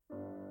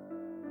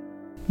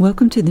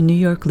Welcome to the New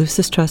York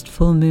Lucis Trust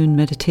Full Moon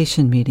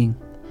Meditation Meeting.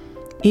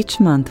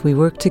 Each month we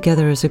work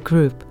together as a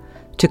group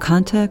to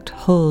contact,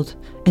 hold,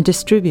 and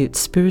distribute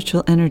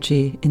spiritual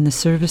energy in the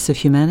service of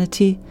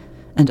humanity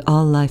and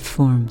all life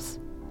forms.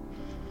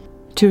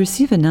 To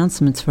receive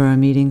announcements for our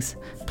meetings,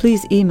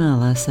 please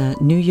email us at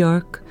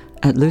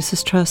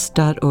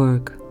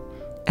newyork@lucistrust.org,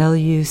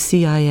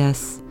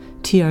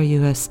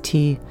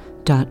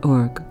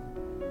 LUCISTRUST.org.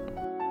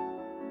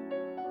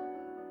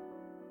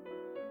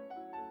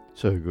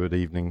 So good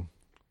evening,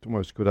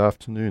 almost good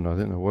afternoon. I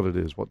don't know what it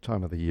is, what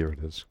time of the year it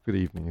is. Good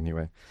evening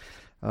anyway.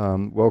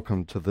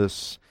 Welcome to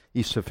this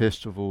Easter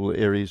Festival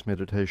Aries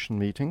meditation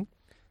meeting.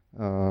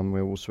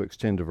 We also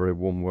extend a very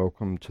warm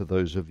welcome to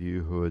those of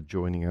you who are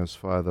joining us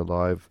via the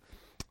live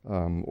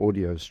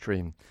audio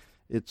stream.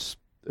 It's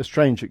a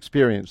strange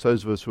experience.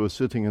 Those of us who are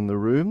sitting in the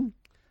room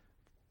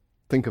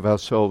think of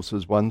ourselves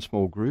as one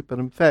small group, but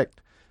in fact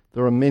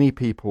there are many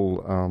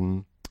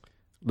people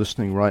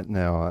listening right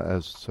now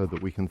so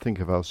that we can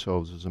think of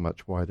ourselves as a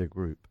much wider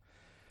group.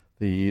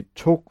 The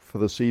talk for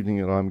this evening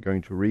that I'm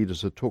going to read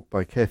is a talk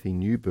by Kathy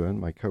Newburn,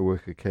 my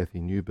co-worker Kathy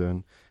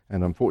Newburn,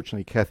 and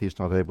unfortunately Kathy's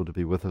not able to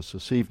be with us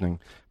this evening,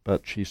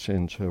 but she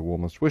sends her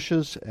warmest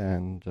wishes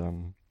and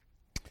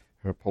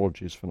her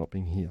apologies for not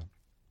being here.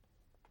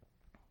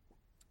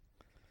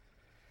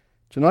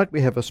 Tonight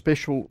we have a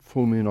special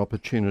full moon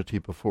opportunity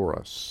before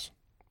us,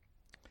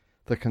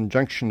 the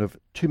conjunction of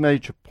two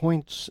major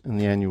points in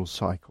the annual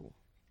cycle,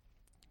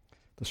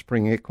 the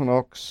spring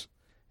equinox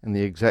and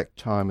the exact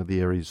time of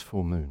the Aries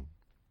full moon.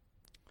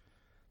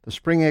 The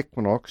spring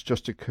equinox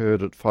just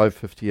occurred at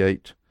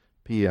 5:58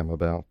 p.m.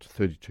 about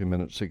 32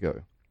 minutes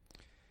ago,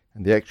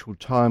 and the actual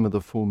time of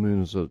the full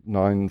moon is at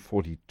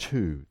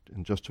 9:42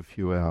 in just a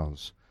few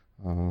hours.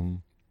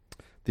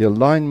 The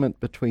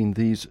alignment between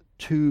these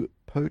two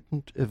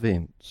potent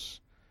events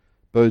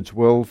bodes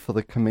well for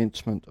the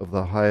commencement of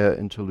the higher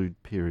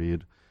interlude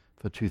period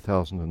for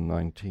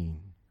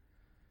 2019.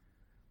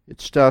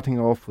 It's starting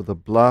off with a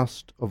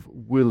blast of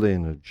will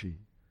energy,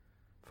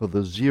 for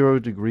the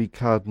 0-degree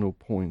cardinal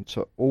points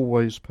are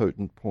always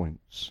potent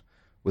points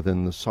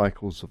within the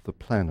cycles of the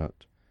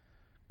planet,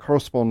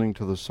 corresponding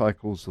to the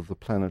cycles of the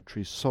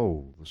planetary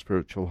soul, the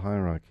spiritual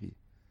hierarchy.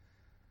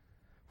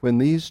 When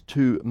these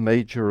two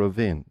major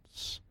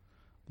events,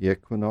 the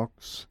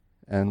equinox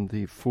and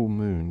the full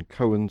moon,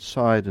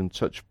 coincide in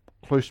such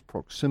close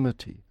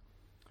proximity,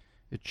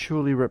 it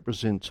surely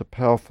represents a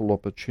powerful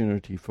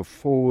opportunity for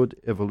forward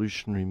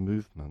evolutionary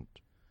movement,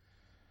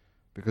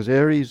 because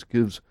Aries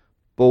gives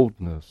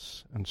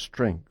boldness and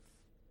strength,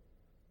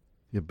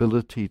 the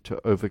ability to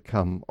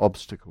overcome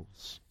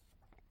obstacles.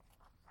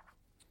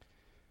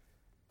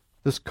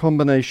 This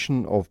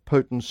combination of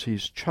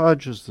potencies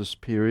charges this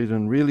period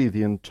and really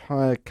the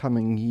entire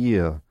coming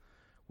year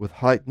with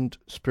heightened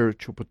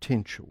spiritual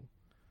potential,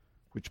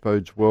 which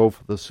bodes well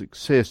for the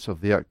success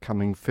of the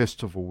upcoming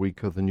festival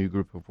week of the new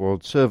group of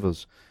world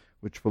servers,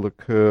 which will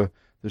occur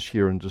this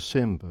year in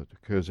December. It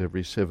occurs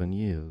every 7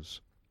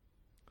 years.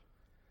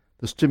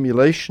 The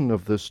stimulation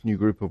of this new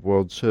group of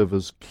world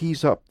servers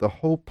keys up the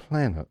whole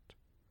planet,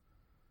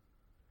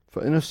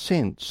 for in a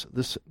sense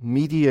this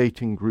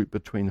mediating group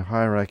between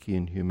hierarchy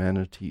and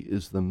humanity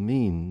is the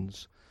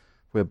means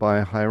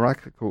whereby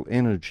hierarchical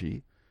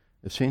energy,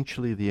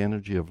 essentially the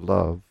energy of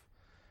love,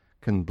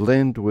 can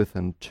blend with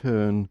and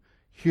turn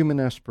human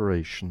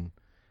aspiration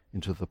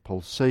into the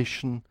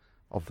pulsation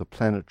of the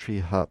planetary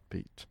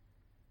heartbeat.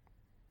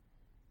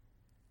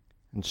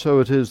 And so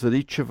it is that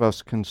each of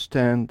us can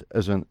stand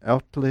as an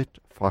outlet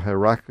for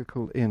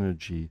hierarchical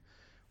energy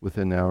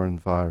within our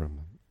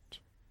environment.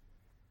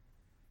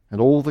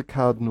 And all the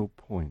cardinal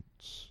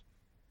points,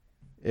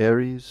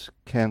 Aries,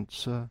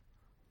 Cancer,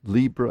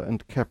 Libra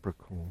and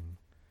Capricorn,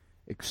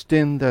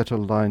 extend that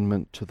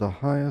alignment to the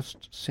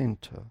highest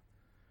center,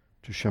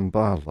 to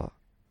Shambhala,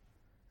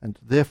 and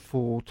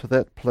therefore to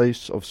that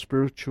place of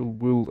spiritual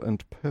will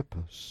and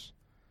purpose,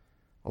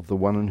 of the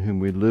one in whom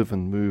we live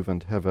and move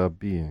and have our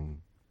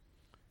being,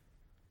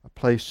 a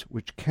place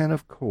which can,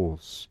 of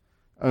course,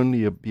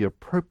 only be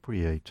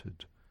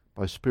appropriated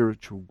by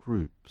spiritual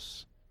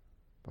groups,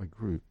 by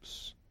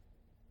groups.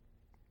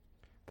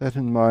 That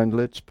in mind,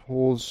 let's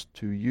pause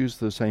to use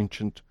this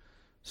ancient,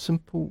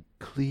 simple,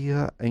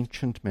 clear,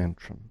 ancient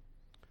mantra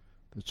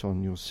that's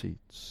on your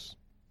seats.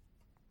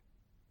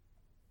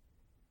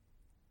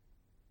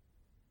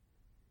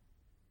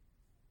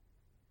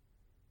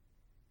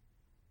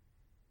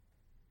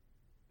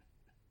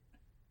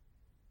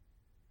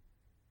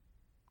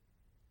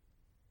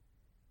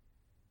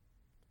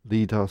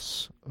 Lead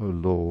us, O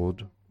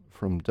Lord,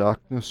 from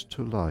darkness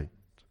to light,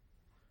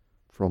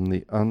 from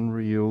the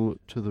unreal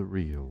to the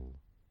real,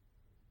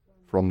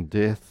 from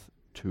death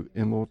to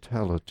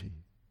immortality.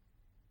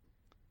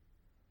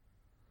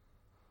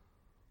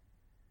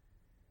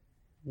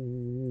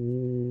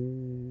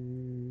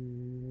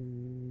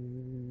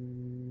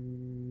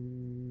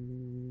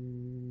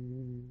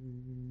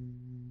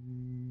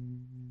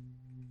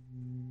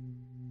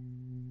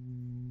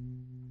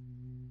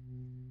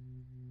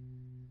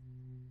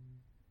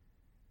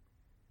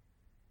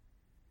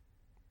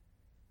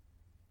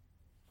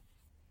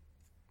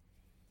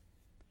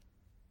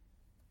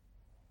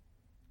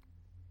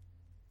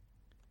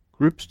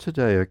 Groups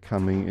today are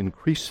coming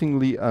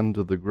increasingly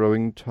under the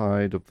growing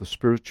tide of the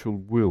spiritual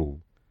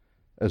will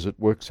as it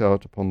works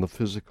out upon the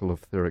physical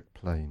etheric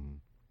plane.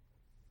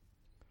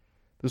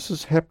 This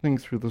is happening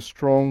through the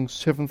strong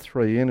seventh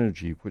ray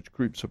energy which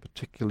groups are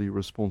particularly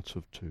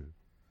responsive to.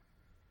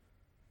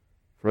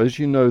 For as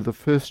you know, the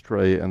first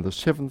ray and the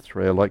seventh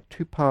ray are like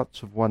two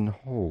parts of one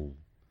whole.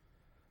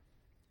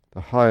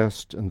 The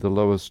highest and the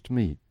lowest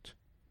meet.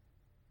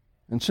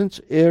 And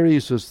since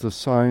Aries is the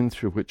sign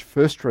through which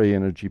first ray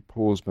energy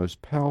pours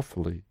most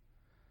powerfully,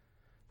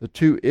 the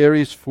two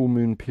Aries full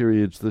moon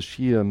periods this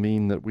year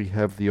mean that we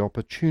have the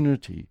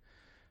opportunity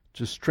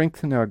to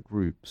strengthen our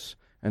groups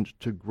and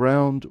to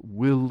ground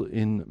will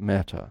in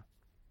matter.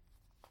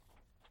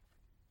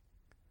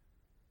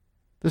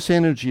 This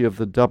energy of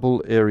the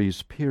double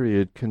Aries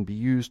period can be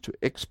used to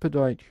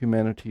expedite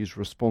humanity's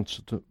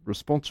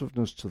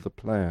responsiveness to the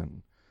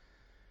plan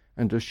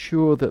and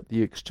assure that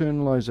the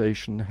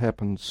externalization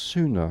happens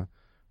sooner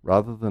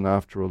rather than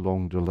after a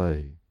long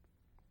delay.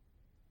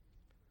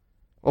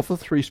 Of the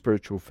three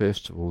spiritual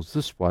festivals,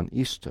 this one,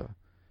 Easter,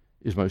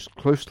 is most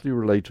closely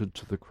related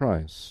to the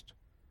Christ,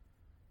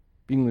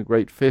 being the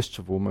great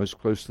festival most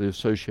closely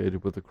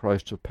associated with the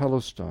Christ of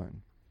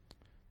Palestine,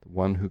 the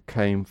one who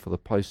came for the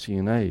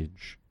Piscean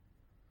age.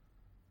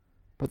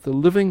 But the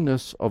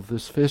livingness of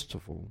this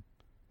festival,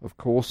 of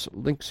course,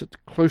 links it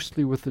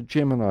closely with the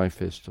Gemini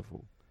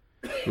festival,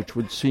 which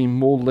would seem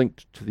more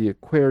linked to the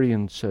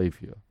Aquarian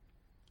Saviour,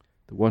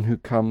 the one who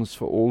comes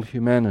for all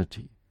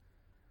humanity,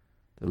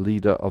 the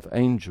leader of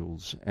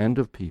angels and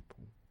of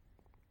people.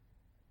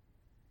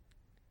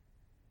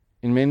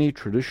 In many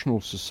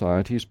traditional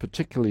societies,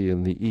 particularly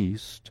in the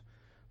East,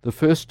 the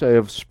first day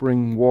of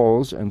spring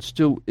was and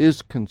still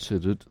is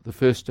considered the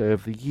first day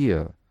of the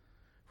year,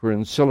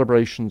 wherein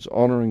celebrations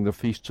honouring the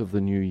feast of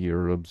the new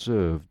year are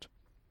observed.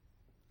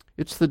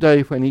 It's the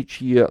day when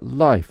each year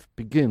life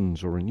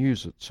begins or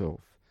renews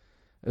itself,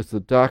 as the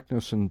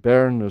darkness and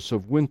barrenness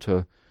of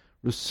winter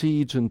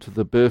recedes into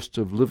the burst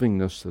of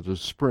livingness that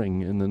is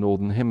spring in the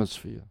northern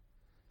hemisphere.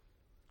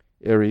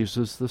 Aries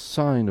is the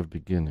sign of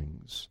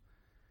beginnings.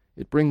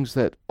 It brings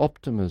that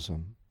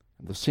optimism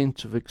and the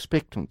sense of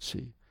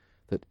expectancy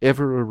that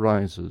ever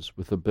arises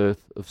with the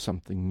birth of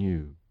something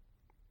new.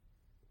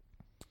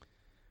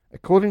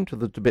 According to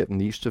the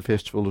Tibetan, Easter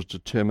festival is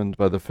determined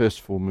by the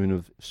first full moon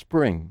of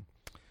spring.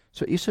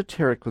 So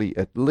esoterically,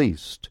 at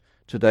least,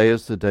 today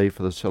is the day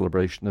for the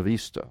celebration of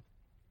Easter.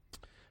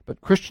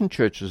 But Christian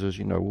churches, as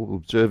you know, will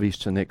observe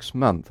Easter next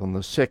month on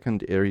the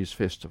second Aries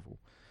festival,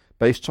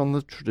 based on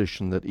the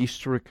tradition that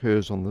Easter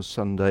occurs on the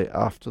Sunday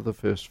after the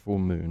first full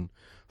moon,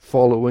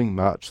 following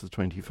March the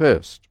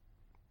 21st.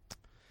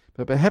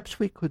 But perhaps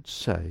we could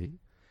say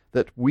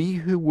that we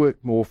who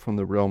work more from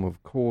the realm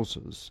of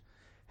causes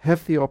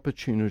have the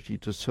opportunity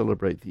to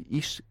celebrate the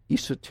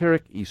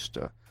esoteric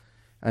Easter,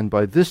 and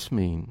by this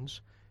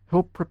means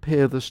help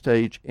prepare the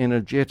stage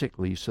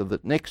energetically so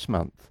that next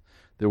month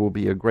there will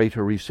be a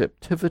greater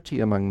receptivity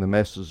among the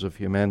masses of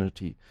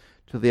humanity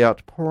to the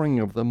outpouring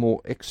of the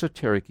more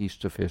exoteric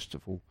Easter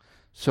festival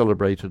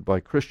celebrated by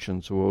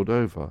Christians the world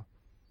over.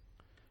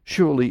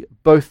 Surely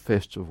both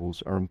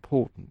festivals are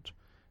important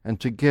and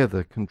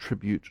together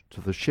contribute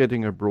to the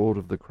shedding abroad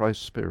of the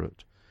Christ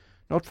Spirit,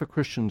 not for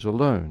Christians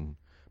alone,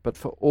 but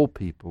for all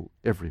people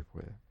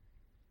everywhere.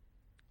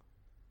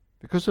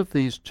 Because of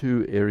these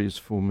two Aries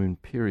full moon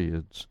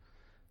periods,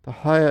 the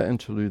higher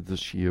interlude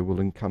this year will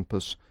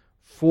encompass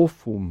 4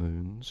 full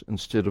moons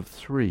instead of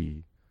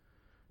 3,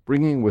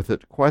 bringing with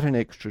it quite an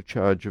extra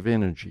charge of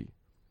energy,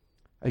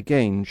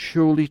 again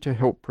surely to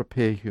help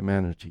prepare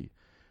humanity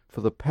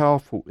for the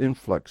powerful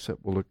influx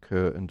that will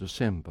occur in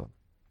December.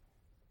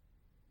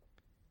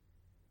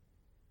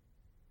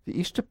 The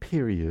Easter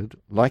period,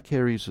 like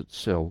Aries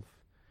itself,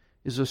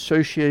 is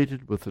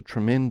associated with the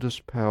tremendous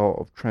power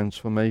of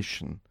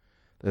transformation,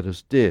 that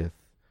is death,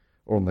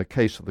 or in the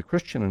case of the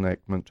Christian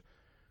enactment,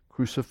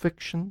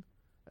 crucifixion,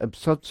 and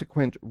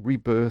subsequent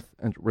rebirth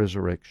and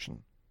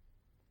resurrection.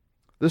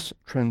 This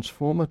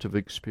transformative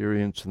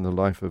experience in the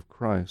life of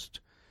Christ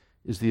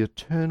is the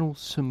eternal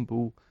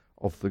symbol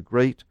of the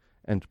great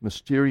and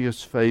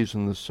mysterious phase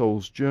in the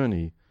soul's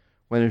journey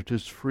when it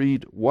is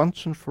freed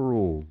once and for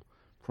all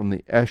from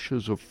the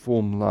ashes of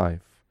form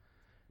life,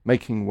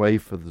 making way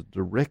for the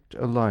direct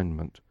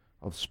alignment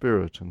of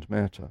spirit and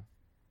matter.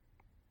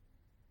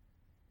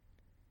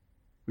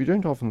 We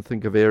don't often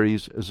think of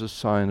Aries as a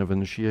sign of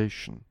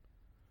initiation.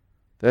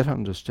 That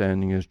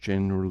understanding is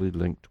generally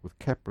linked with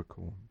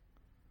Capricorn.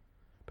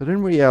 But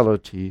in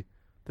reality,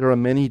 there are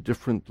many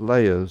different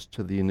layers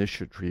to the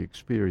initiatory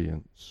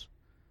experience,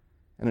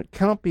 and it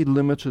cannot be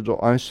limited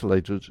or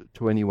isolated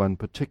to any one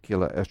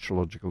particular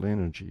astrological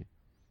energy.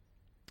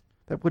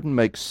 That wouldn't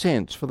make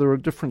sense, for there are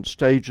different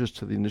stages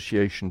to the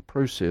initiation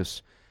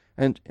process,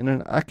 and in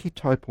an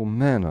archetypal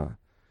manner,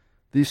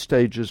 these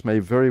stages may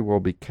very well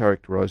be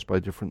characterized by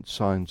different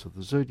signs of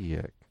the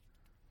zodiac.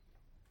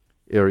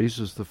 Aries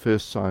is the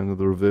first sign of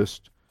the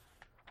reversed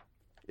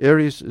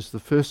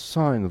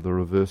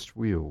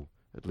wheel,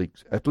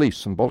 at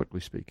least symbolically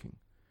speaking.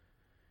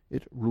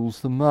 It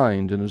rules the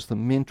mind and is the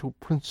mental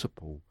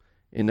principle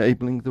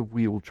enabling the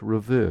wheel to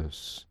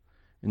reverse,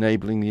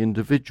 enabling the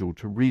individual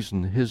to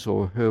reason his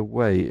or her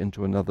way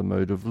into another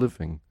mode of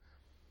living.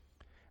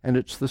 And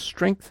it's the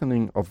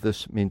strengthening of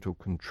this mental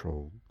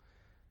control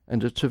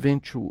and its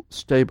eventual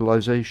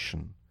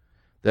stabilization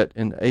that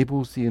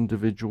enables the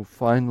individual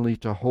finally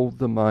to hold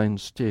the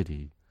mind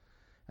steady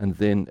and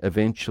then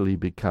eventually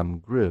become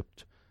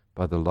gripped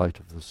by the light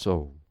of the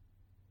soul.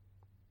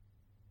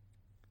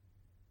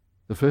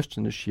 The first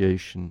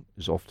initiation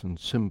is often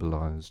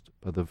symbolized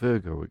by the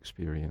Virgo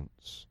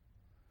experience,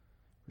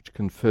 which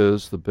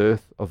confers the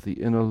birth of the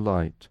inner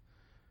light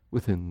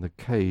within the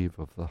cave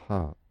of the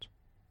heart.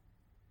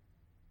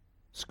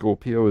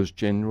 Scorpio is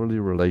generally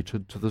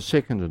related to the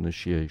second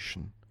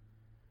initiation,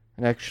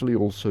 and actually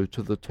also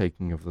to the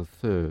taking of the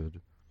third,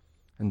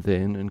 and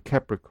then in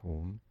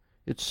Capricorn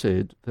it's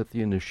said that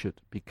the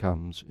initiate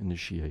becomes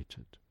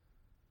initiated.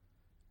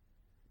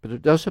 But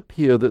it does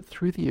appear that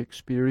through the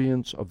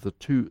experience of the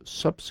two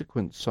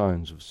subsequent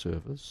signs of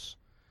service,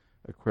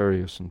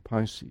 Aquarius and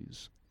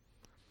Pisces,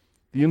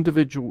 the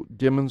individual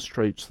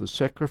demonstrates the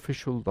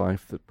sacrificial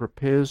life that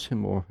prepares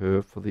him or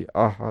her for the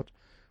Arhat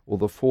or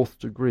the fourth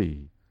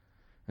degree,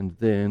 and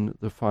then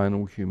the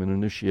final human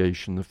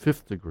initiation, the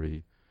fifth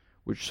degree,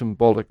 which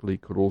symbolically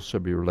could also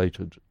be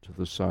related to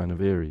the sign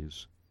of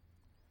Aries.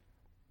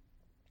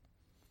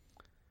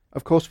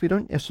 Of course, we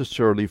don't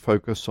necessarily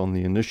focus on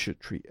the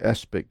initiatory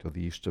aspect of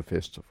the Easter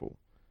festival,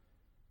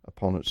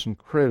 upon its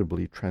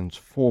incredibly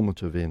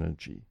transformative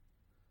energy.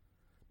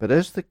 But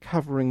as the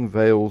covering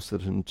veils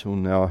that until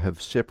now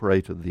have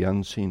separated the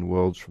unseen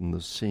worlds from the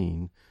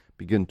seen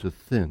begin to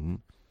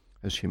thin,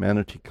 as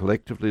humanity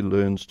collectively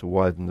learns to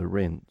widen the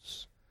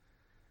rents,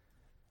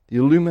 the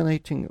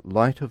illuminating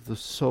light of the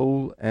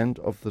soul and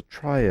of the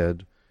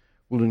triad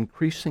will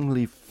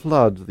increasingly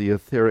flood the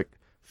etheric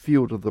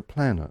field of the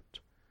planet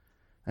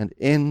and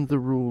end the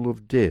rule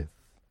of death,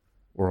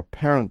 or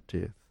apparent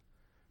death,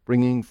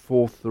 bringing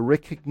forth the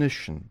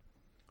recognition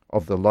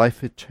of the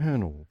life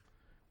eternal,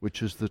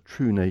 which is the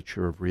true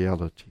nature of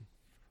reality.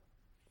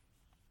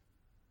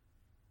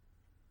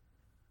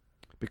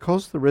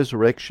 Because the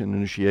resurrection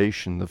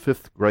initiation, the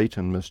fifth great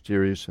and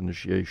mysterious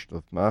initiation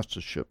of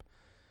mastership,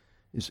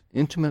 is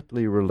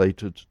intimately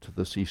related to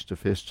this Easter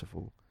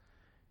festival,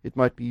 it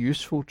might be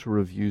useful to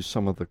review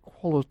some of the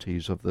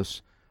qualities of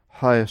this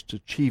highest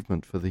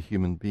achievement for the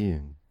human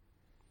being.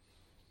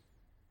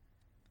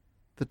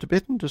 The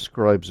Tibetan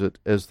describes it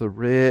as the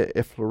rare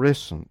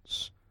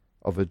efflorescence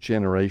of a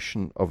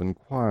generation of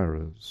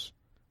inquirers,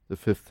 the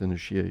fifth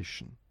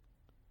initiation.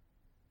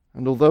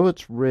 And although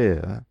it's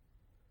rare,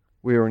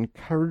 we are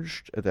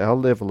encouraged at our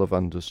level of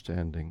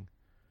understanding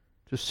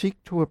to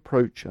seek to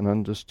approach an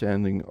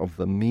understanding of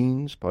the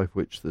means by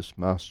which this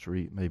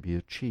mastery may be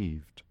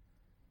achieved.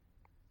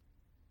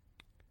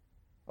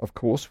 Of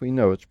course, we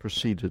know it's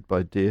preceded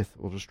by death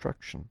or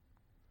destruction,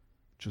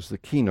 which is the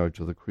keynote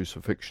of the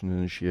crucifixion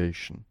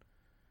initiation,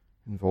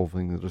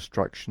 involving the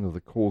destruction of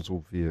the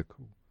causal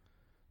vehicle,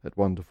 that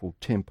wonderful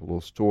temple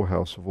or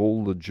storehouse of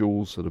all the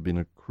jewels that have been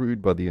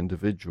accrued by the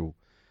individual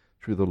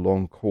through the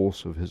long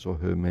course of his or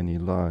her many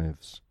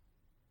lives.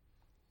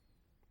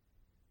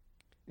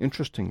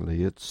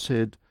 Interestingly, it's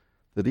said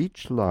that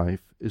each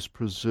life is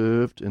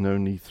preserved in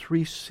only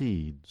 3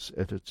 seeds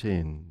at its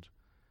end,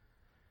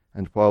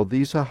 and while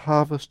these are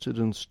harvested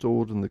and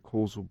stored in the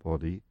causal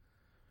body,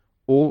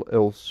 all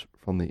else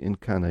from the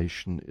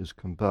incarnation is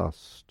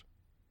combust.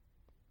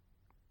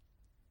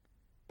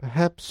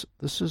 Perhaps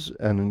this is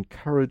an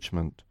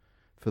encouragement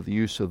for the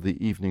use of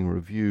the evening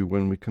review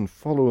when we can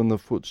follow in the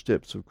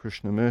footsteps of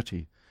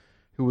Krishnamurti,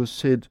 who was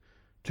said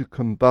to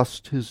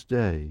combust his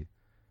day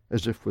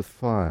as if with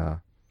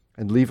fire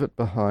and leave it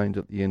behind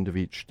at the end of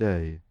each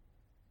day.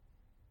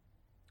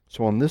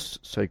 So on this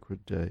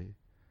sacred day,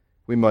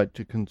 we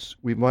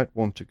might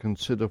want to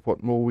consider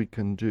what more we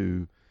can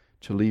do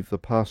to leave the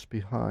past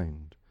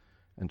behind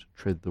and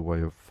tread the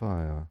way of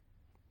fire.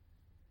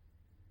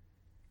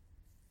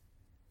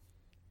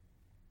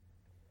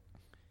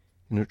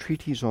 In a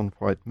treatise on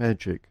white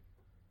magic,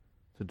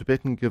 the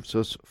Tibetan gives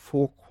us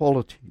 4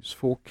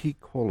 key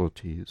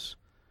qualities,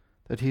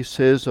 that he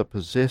says are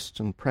possessed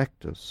and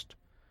practiced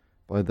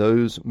by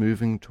those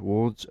moving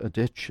towards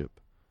adeptship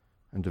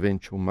and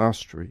eventual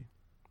mastery.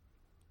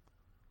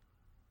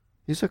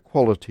 These are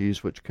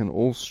qualities which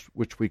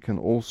we can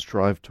all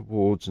strive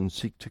towards and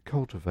seek to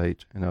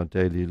cultivate in our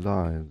daily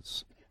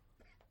lives.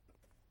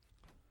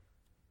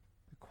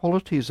 The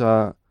qualities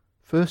are,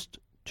 first,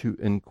 to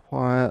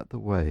inquire the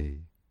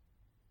way.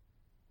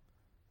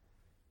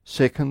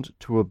 Second,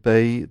 to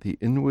obey the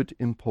inward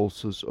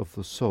impulses of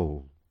the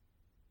soul.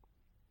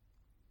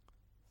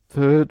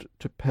 Third,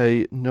 to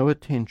pay no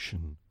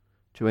attention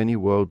to any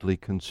worldly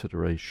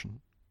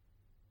consideration.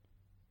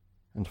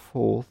 And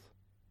fourth,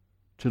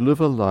 to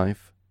live a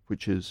life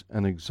which is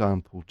an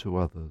example to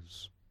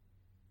others.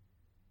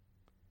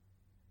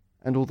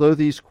 And although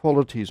these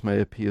qualities may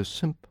appear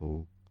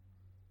simple,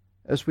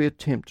 as we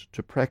attempt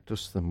to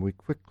practice them, we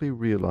quickly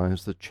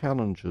realize the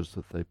challenges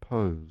that they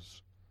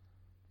pose.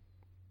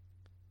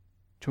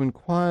 To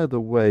inquire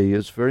the way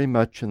is very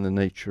much in the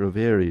nature of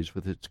Aries,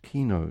 with its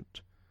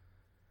keynote,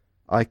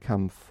 I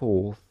come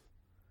forth,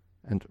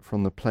 and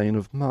from the plane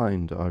of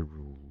mind I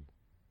rule.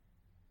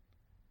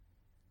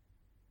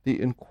 The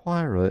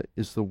inquirer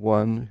is the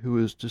one who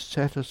is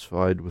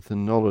dissatisfied with the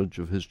knowledge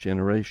of his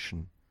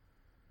generation,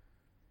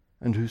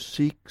 and who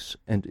seeks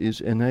and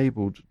is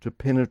enabled to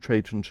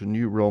penetrate into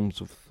new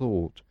realms of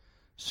thought,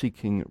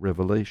 seeking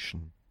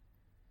revelation.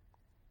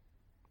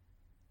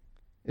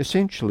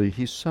 Essentially,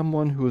 he's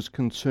someone who is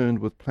concerned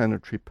with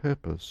planetary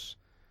purpose,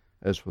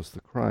 as was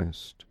the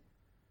Christ.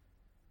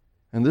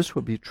 And this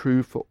would be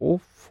true for all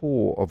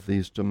four of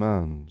these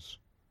demands.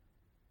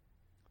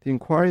 The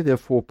inquiry,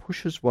 therefore,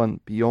 pushes one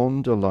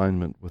beyond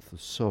alignment with the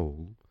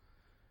soul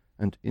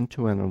and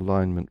into an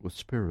alignment with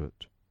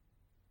spirit.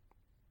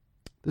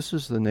 This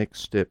is the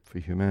next step for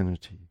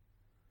humanity.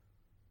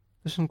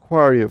 This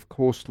inquiry, of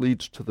course,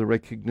 leads to the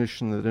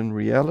recognition that in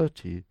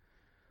reality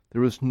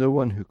there is no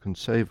one who can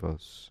save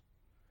us,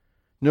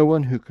 no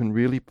one who can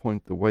really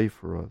point the way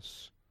for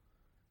us,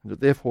 and it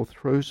therefore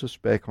throws us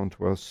back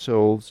onto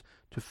ourselves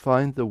to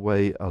find the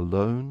way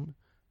alone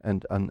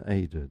and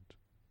unaided.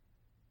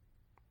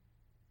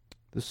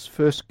 This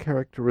first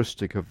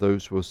characteristic of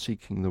those who are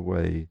seeking the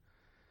way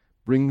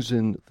brings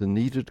in the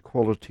needed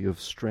quality of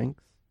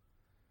strength,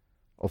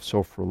 of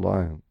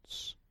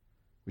self-reliance,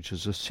 which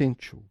is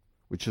essential,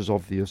 which is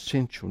of the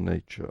essential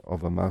nature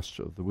of a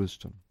master of the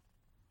wisdom.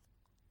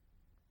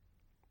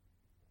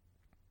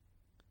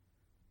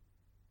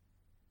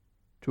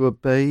 To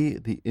obey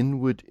the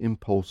inward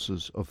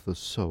impulses of the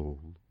soul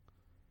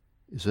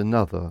is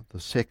another, the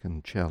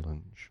second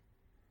challenge.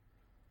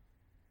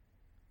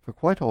 For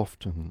quite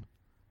often,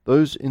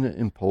 those inner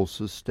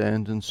impulses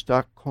stand in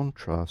stark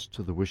contrast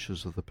to the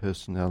wishes of the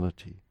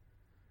personality,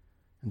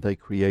 and they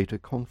create a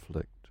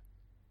conflict,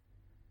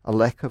 a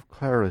lack of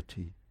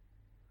clarity,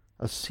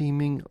 a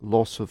seeming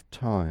loss of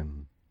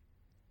time.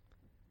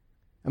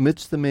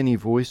 Amidst the many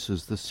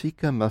voices, the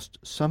seeker must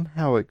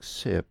somehow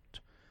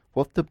accept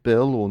what the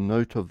bell or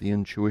note of the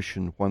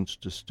intuition once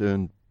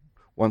discerned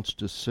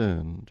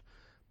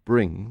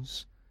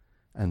brings,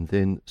 and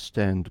then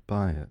stand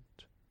by it.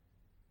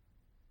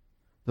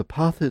 The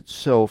path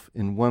itself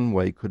in one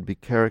way could be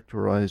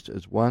characterized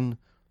as one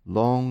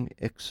long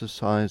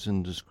exercise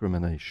in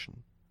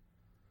discrimination.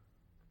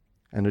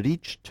 And at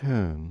each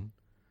turn,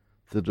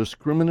 the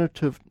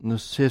discriminative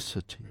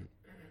necessity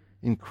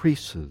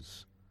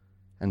increases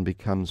and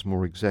becomes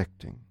more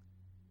exacting.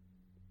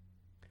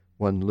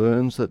 One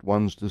learns that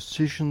one's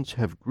decisions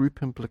have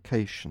group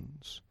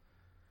implications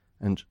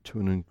and to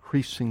an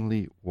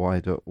increasingly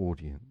wider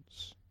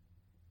audience.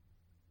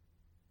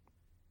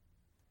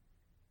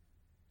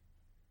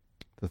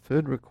 The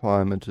third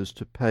requirement is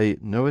to pay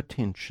no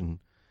attention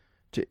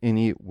to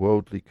any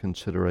worldly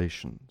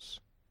considerations.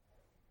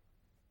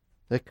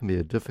 That can be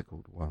a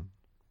difficult one,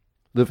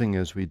 living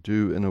as we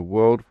do in a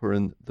world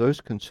wherein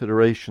those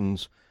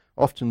considerations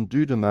often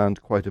do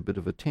demand quite a bit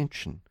of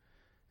attention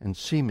and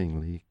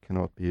seemingly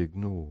cannot be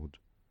ignored.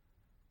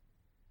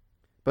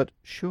 But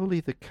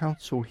surely the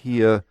counsel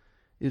here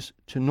is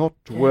to not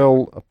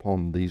dwell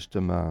upon these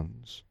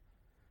demands,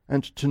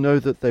 and to know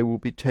that they will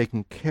be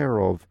taken care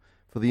of,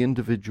 for the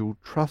individual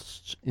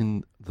trusts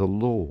in the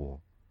law.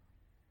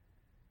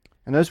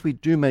 And as we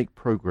do make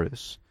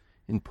progress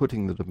in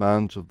putting the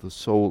demands of the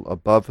soul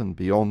above and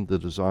beyond the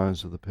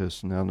desires of the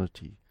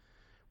personality,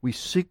 we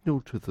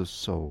signal to the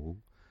soul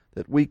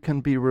that we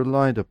can be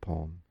relied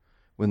upon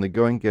when the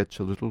going gets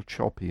a little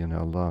choppy in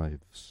our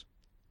lives.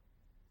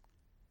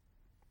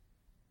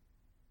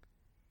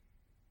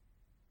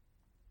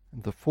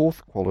 And the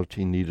fourth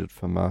quality needed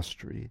for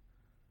mastery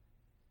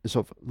is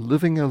of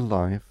living a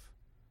life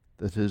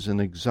that is an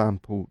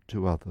example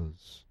to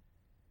others.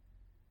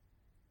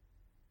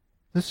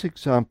 This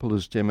example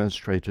is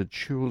demonstrated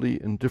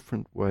surely in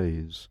different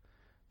ways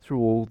through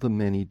all the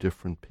many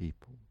different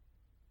people.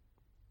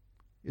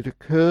 It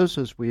occurs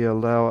as we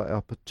allow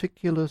our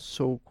particular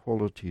soul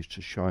qualities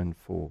to shine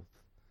forth,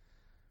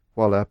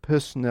 while our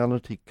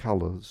personality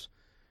colours,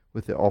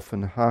 with their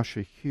often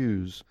harsher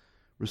hues,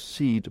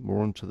 recede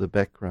more into the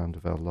background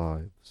of our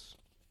lives.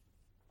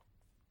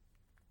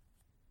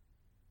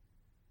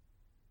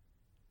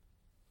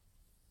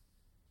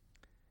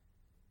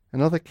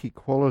 Another key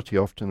quality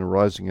often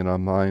arising in our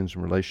minds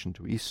in relation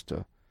to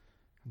Easter,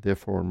 and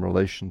therefore in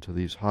relation to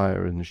these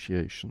higher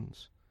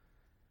initiations,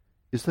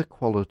 is the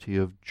quality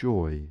of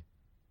joy,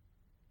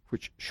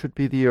 which should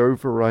be the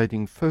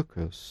overriding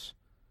focus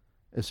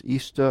as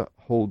Easter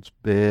holds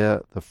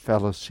bare the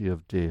fallacy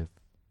of death.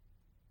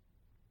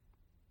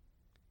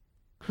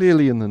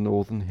 Clearly in the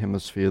Northern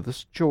Hemisphere,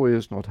 this joy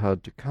is not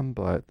hard to come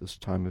by at this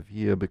time of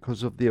year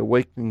because of the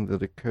awakening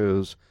that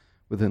occurs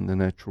within the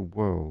natural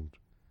world.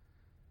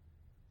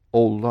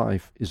 All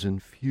life is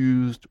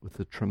infused with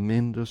a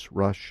tremendous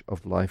rush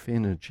of life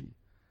energy,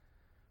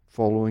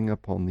 following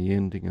upon the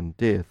ending in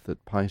death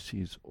that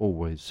Pisces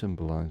always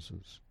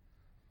symbolizes.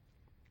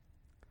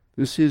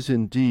 This is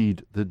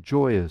indeed the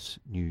joyous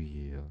New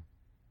Year.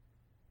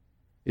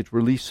 It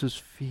releases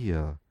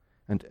fear,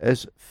 and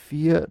as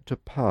fear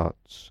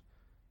departs,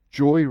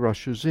 Joy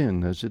rushes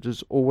in, as it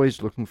is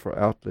always looking for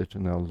outlet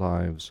in our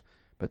lives,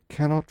 but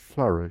cannot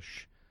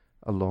flourish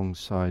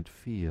alongside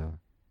fear.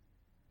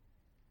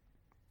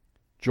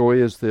 Joy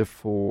is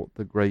therefore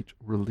the great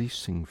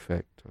releasing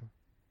factor.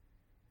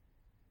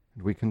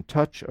 And we can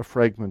touch a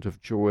fragment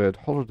of joy at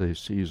holiday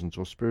seasons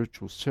or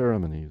spiritual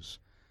ceremonies,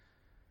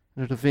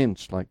 and at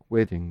events like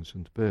weddings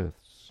and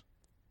births.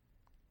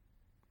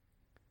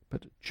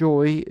 But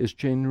joy is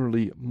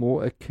generally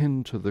more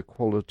akin to the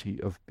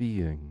quality of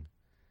being,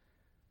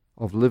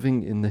 of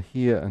living in the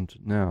here and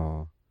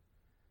now,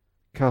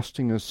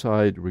 casting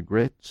aside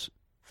regrets,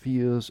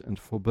 fears, and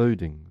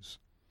forebodings,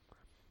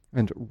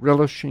 and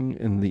relishing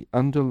in the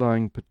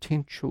underlying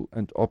potential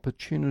and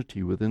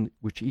opportunity within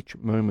which each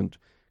moment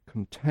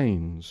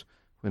contains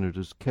when it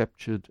is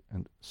captured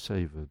and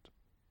savoured.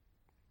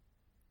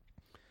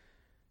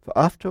 For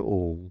after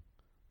all,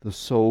 the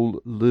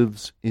soul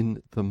lives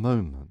in the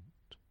moment,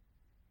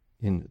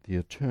 in the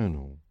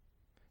eternal,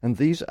 and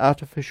these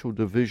artificial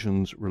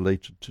divisions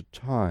related to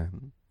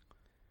time,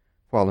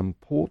 while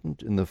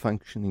important in the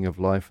functioning of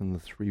life in the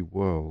three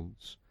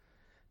worlds,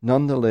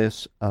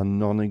 nonetheless are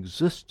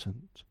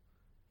non-existent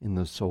in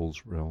the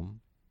soul's realm.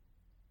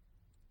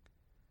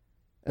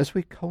 As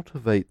we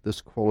cultivate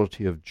this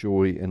quality of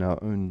joy in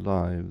our own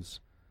lives,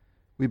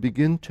 we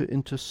begin to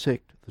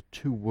intersect the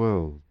two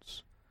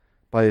worlds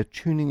by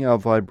attuning our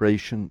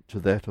vibration to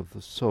that of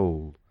the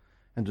soul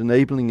and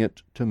enabling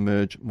it to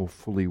merge more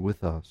fully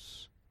with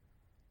us.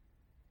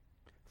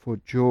 For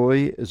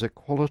joy is a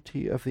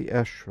quality of the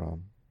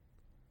ashram,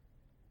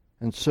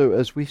 and so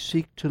as we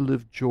seek to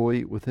live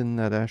joy within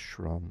that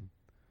ashram,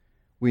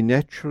 we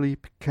naturally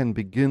can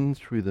begin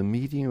through the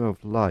medium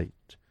of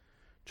light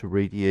to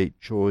radiate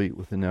joy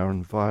within our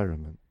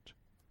environment,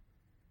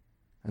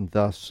 and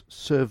thus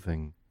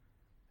serving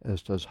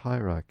as does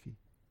hierarchy.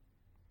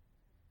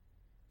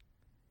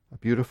 A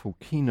beautiful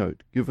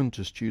keynote given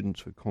to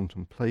students for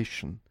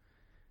contemplation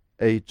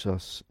aids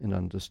us in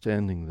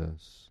understanding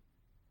this.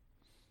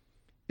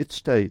 It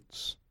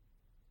states,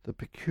 "The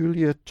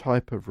peculiar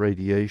type of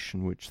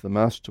radiation which the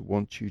Master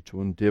wants you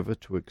to endeavour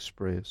to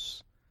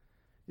express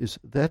is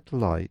that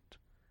light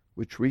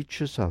which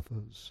reaches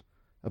others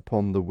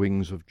upon the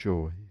wings of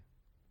joy."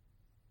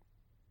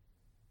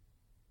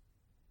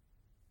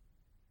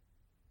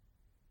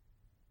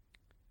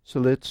 So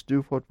let's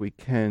do what we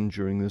can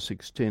during this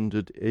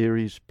extended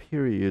Aries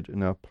period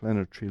in our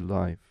planetary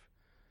life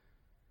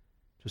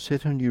to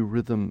set a new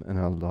rhythm in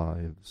our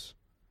lives,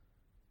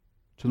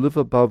 to live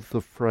above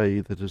the fray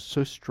that is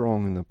so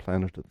strong in the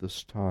planet at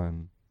this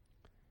time,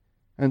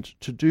 and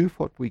to do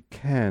what we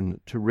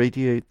can to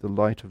radiate the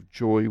light of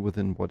joy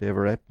within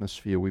whatever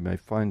atmosphere we may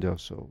find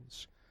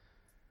ourselves,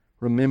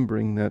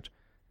 remembering that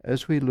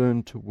as we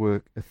learn to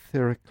work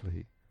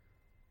etherically,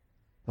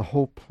 the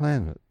whole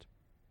planet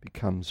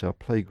becomes our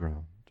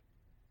playground.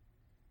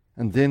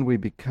 And then we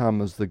become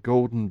as the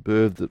golden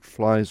bird that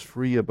flies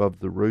free above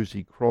the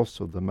rosy cross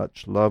of the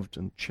much loved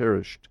and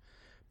cherished,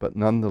 but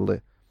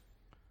nonetheless,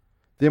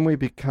 then we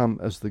become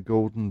as the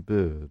golden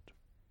bird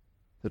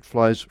that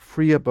flies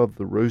free above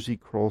the rosy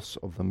cross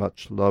of the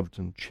much loved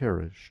and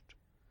cherished,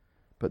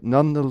 but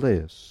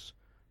nonetheless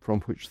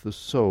from which the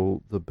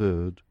soul, the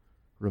bird,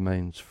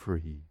 remains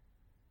free.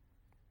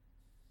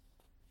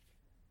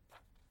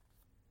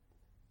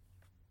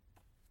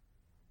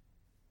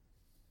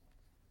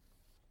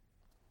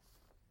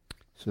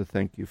 So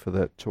thank you for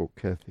that talk,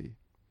 Kathy.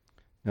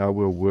 Now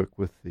we'll work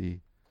with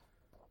the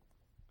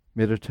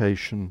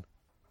meditation.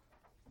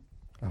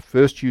 Our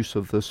first use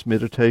of this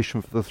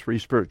meditation for the three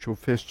spiritual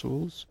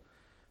festivals,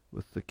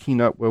 with the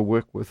keynote we'll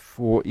work with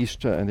for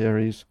Easter and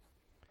Aries.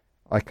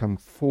 I come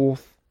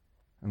forth,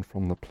 and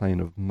from the plane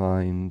of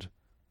mind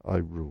I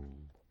rule.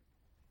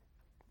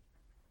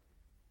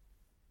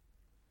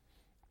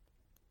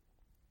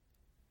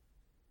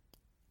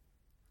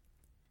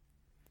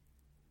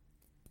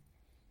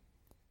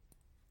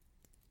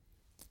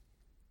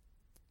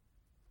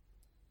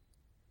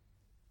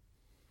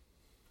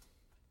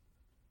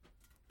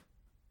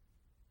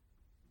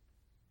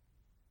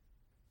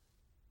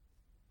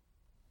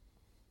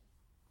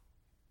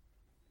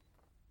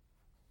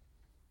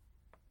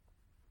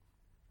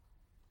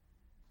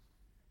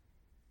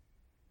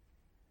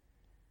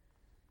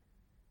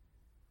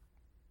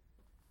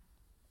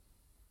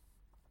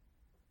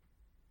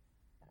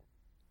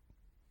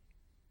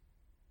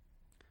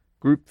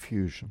 Group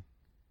fusion.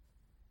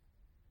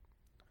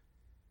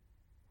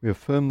 We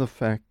affirm the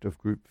fact of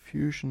group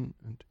fusion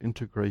and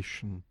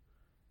integration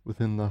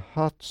within the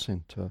heart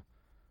center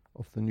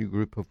of the new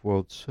group of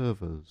world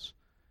servers,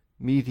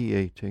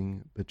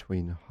 mediating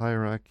between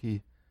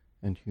hierarchy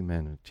and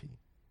humanity.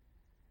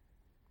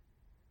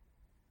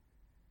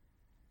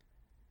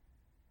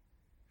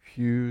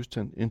 Fused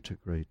and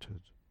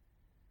integrated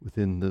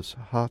within this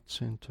heart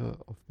center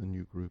of the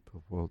new group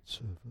of world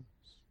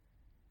servers.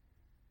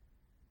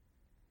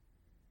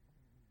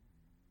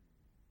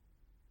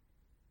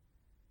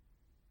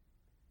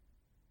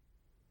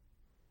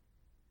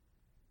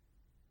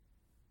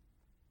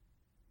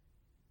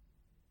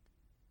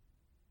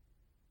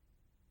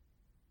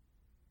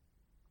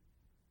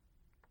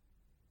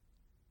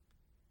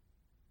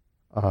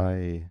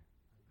 I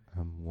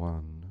am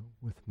one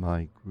with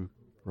my group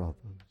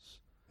brothers,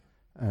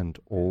 and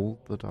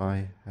all that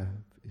I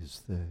have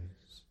is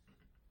theirs.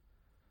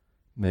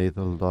 May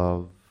the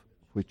love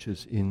which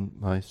is in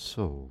my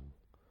soul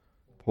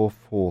pour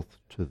forth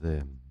to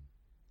them.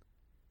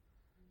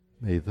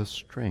 May the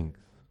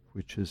strength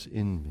which is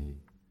in me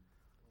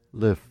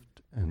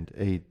lift and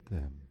aid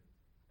them.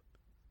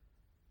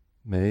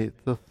 May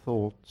the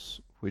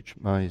thoughts which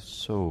my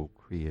soul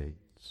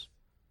creates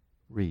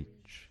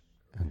reach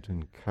and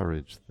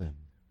encourage them.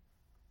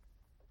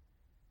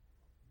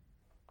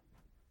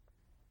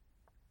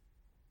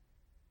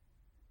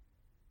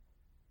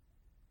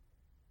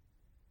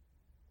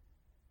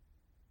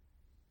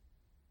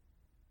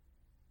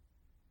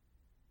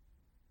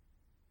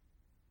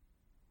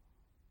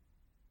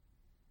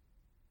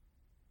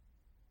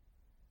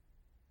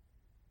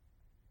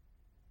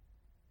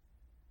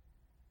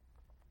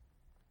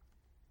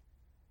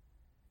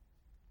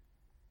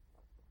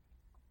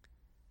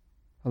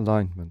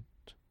 Alignment.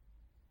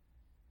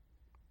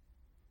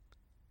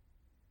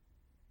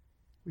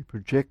 We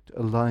project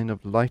a line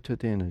of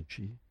lighted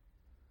energy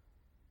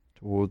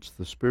towards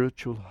the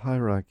spiritual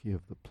hierarchy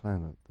of the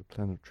planet, the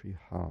planetary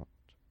heart,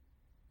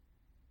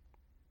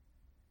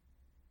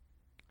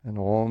 and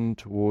on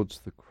towards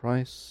the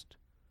Christ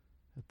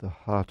at the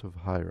heart of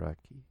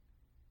hierarchy.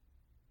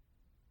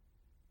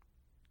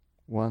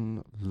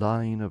 One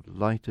line of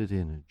lighted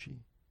energy.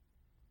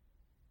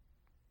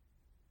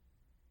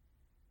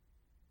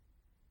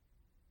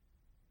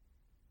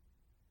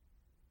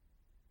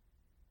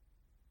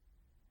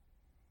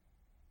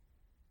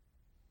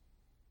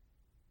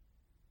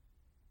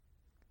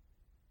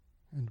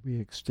 And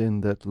we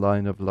extend that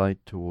line of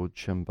light towards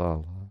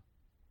Shambhala,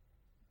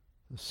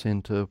 the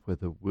center where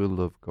the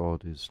will of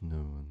God is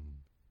known,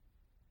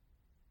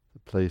 the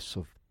place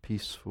of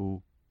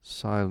peaceful,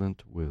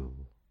 silent will.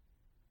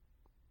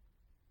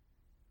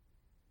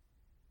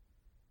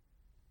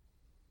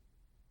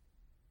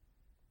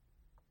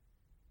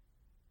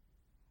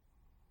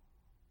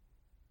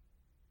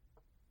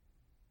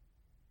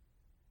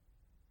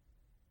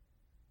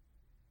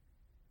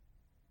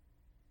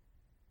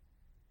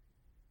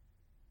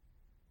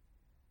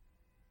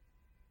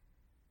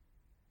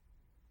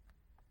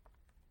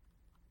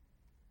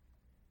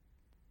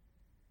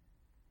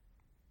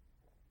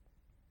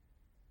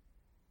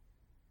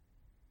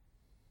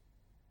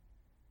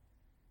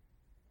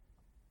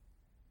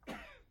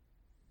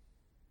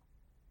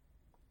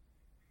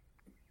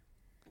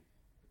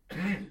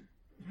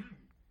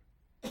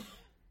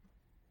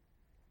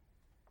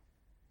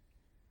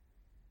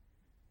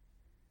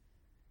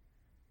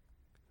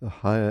 The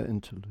higher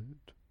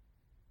interlude.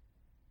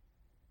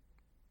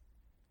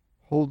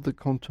 Hold the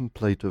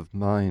contemplative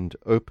mind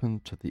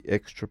open to the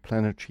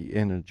extraplanetary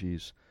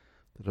energies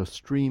that are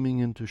streaming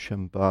into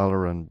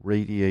Shambhala and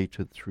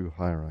radiated through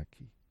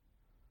hierarchy.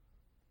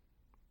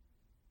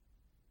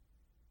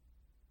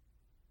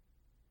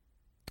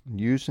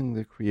 And using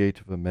the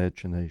creative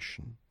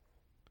imagination,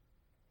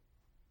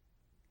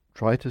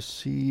 try to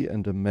see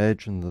and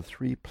imagine the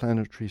three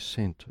planetary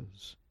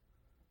centers,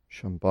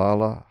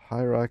 Shambhala,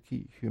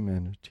 hierarchy,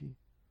 humanity,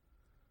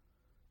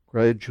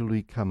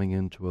 gradually coming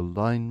into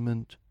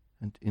alignment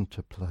and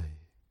interplay.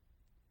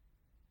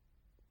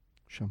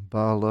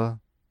 Shambhala,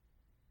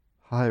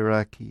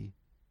 hierarchy,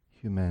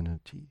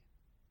 humanity,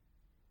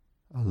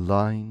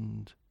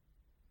 aligned,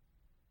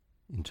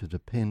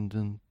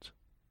 interdependent,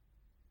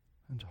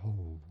 and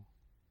whole.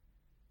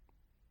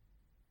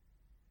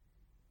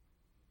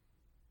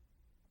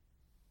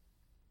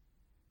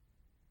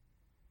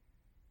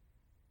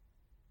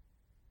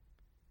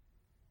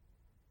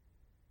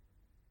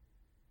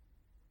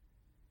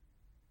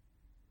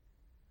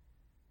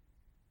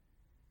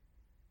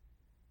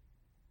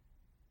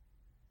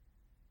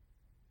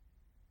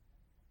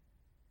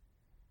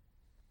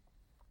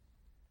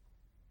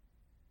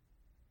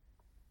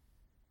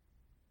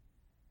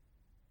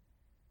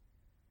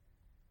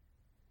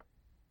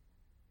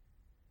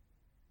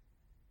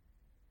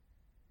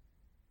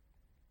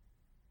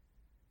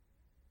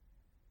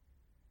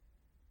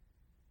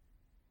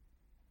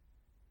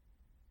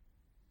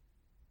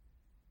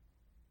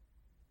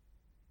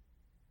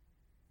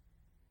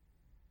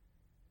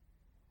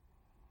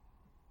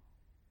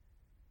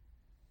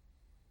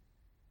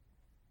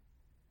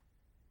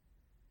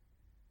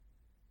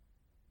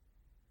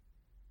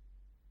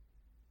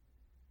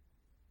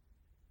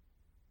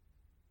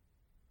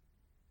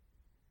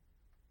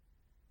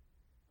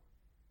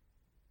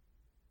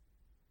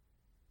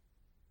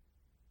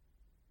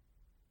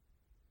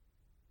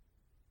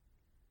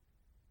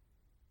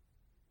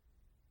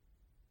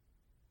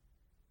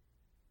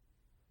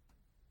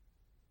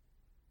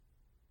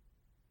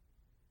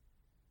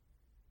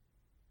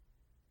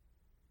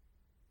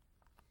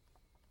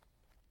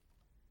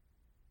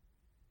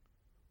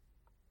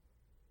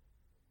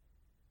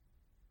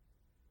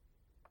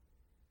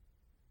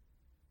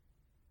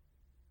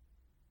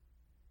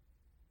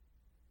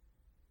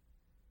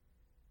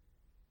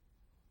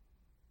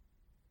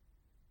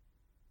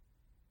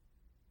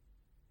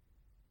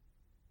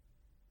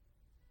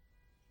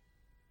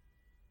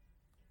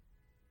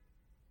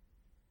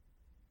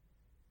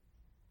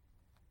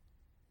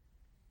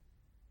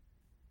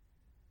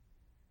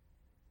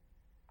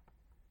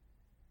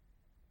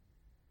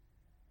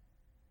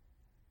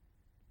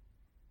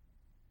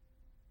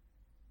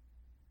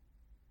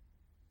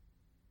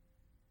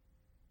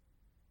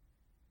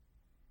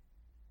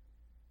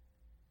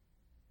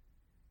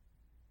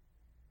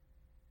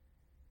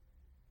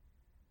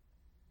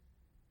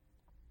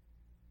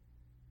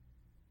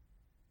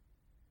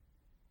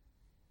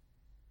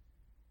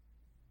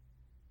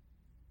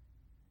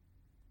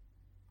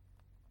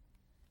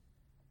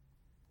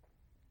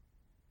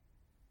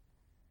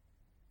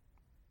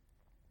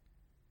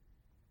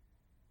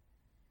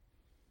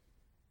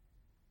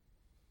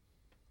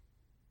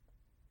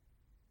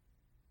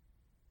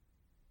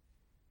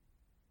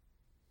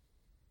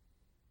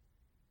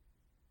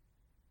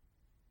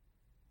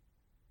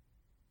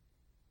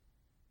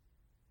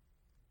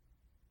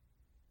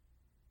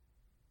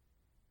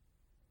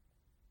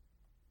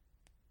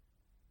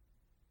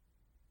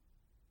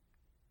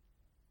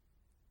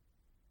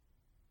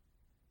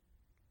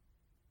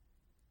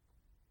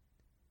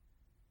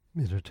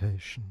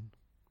 Meditation.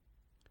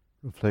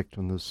 Reflect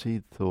on the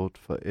seed thought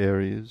for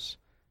Aries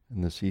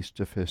in this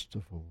Easter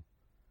festival.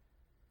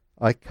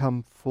 I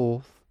come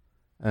forth,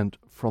 and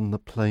from the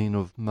plane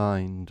of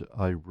mind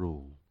I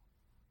rule.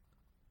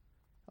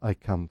 I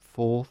come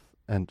forth,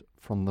 and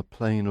from the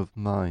plane of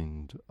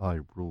mind I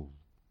rule.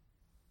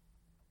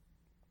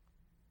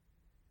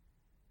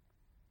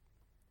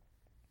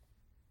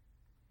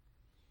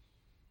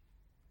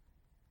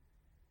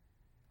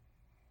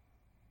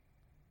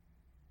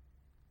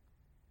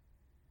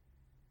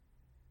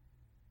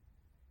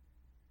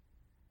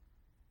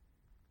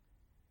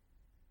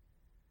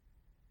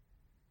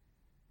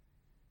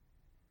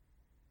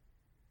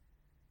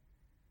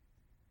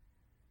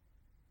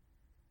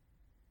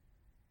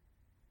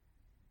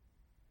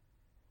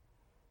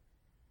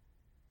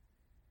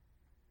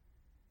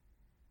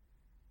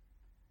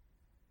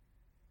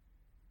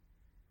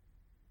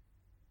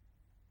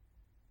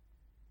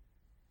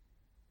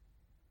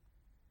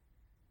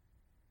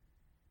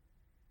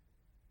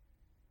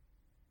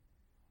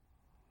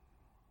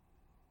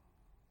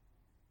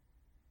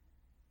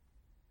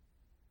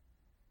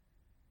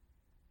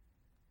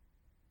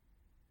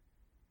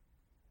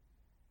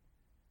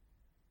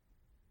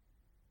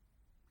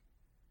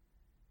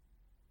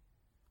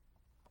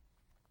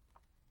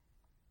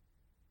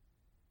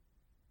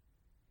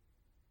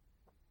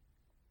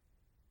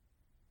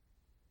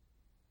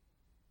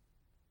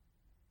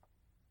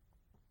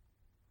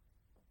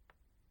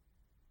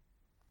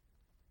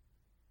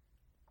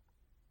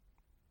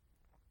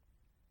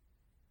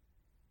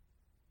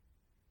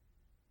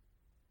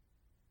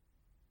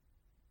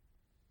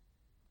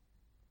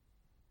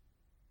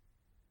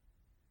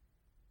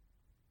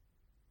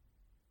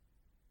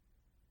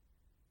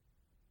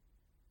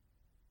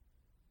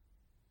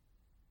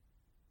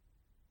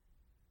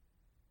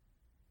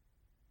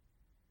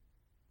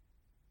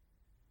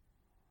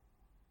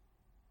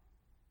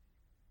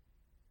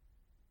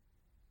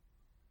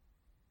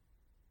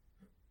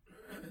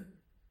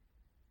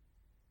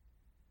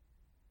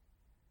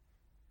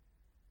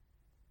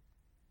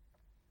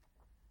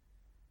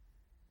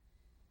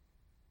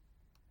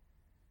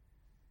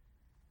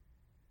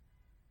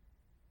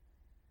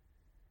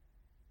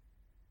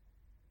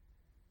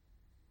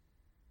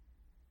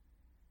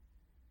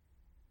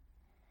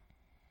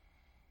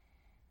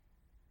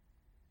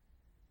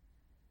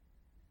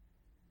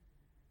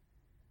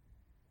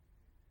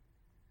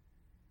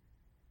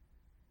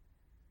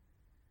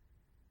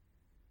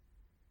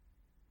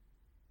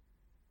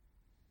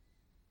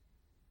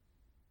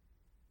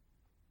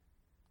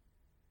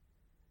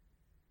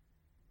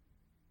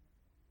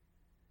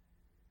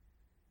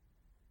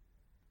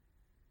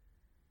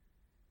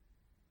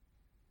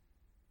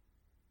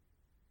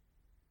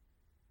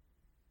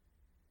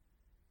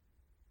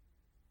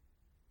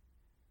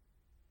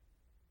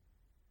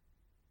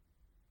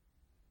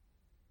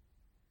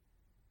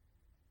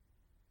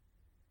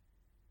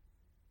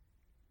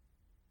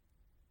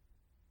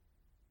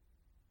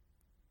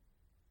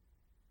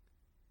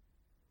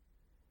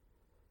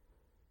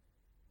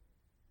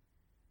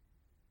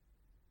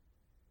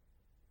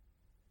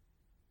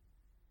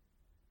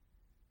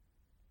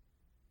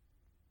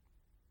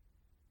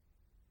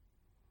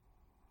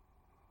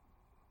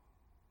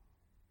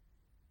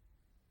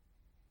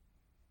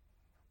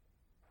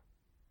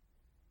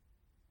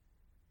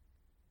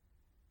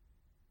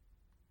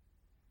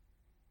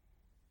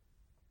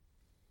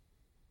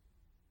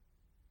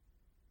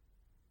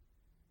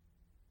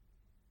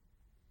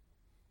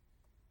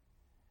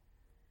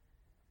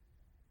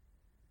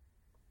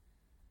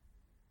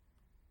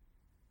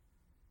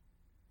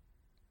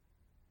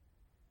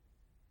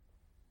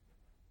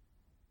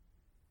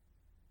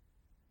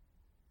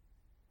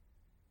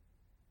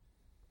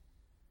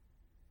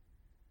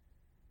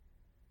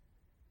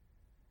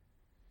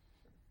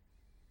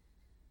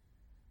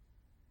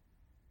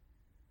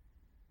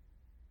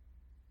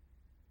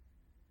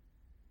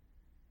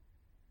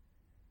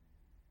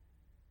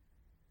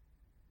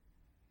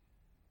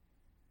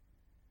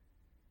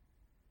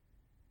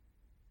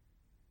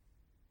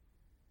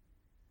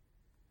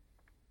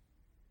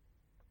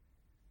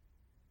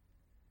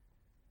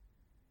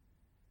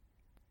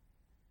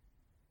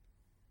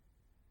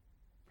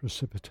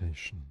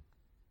 Precipitation.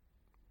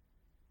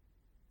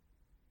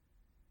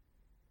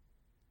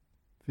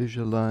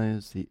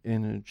 Visualize the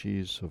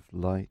energies of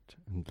light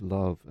and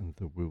love and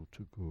the will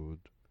to good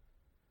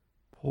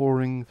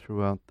pouring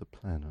throughout the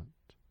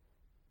planet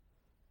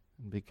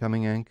and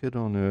becoming anchored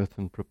on earth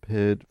and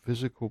prepared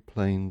physical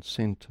plane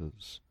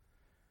centers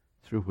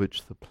through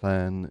which the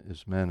plan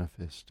is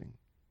manifesting.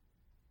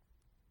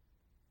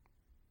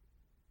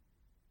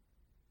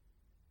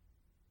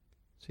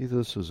 See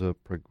this as a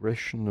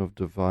progression of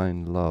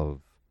divine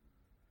love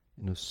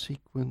in a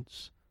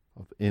sequence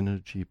of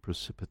energy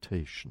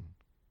precipitation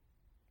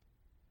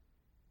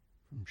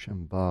from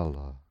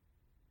Shambhala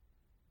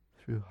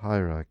through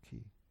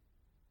hierarchy,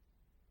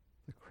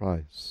 the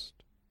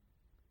Christ,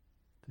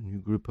 the new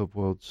group of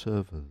world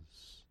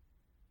servers,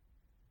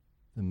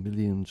 the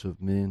millions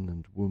of men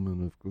and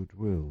women of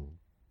goodwill,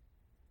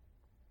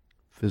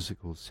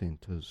 physical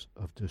centers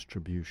of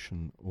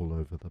distribution all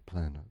over the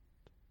planet.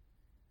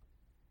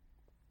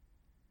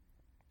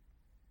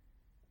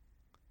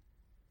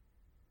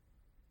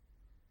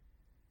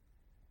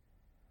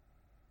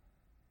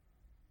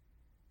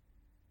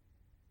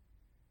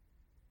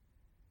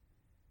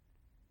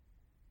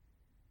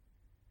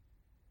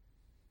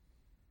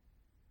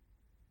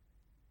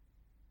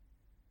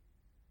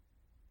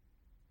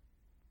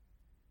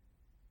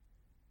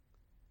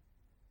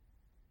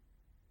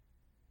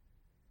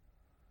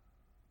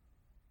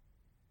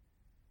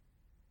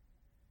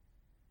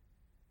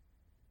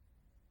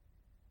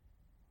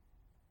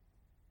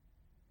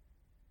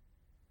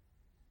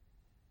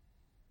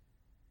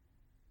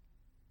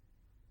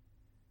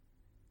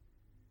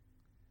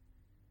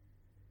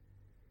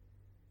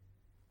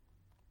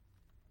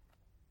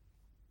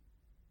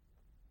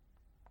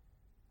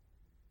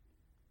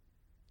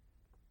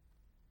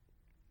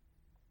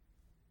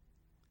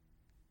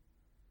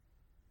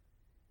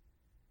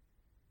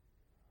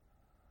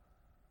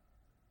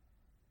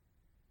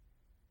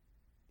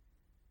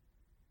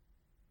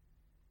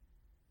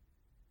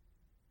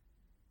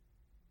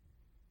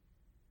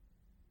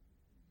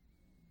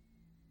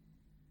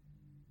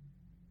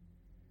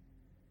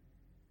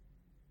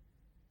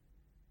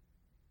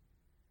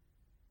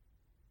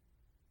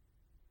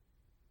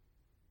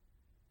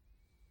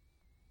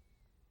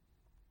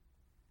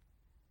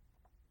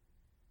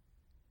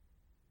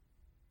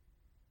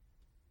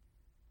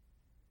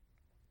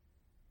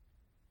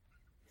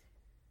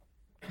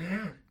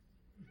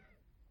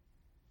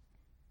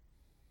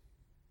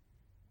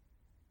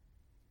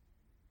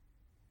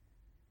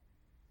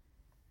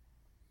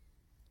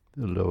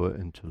 The lower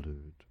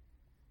interlude.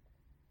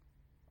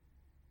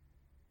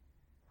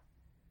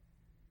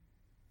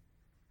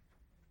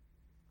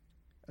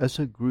 As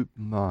a group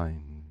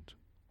mind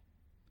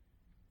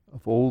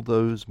of all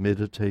those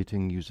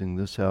meditating using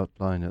this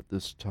outline at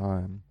this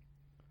time,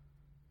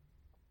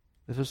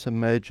 let us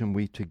imagine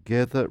we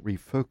together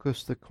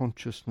refocus the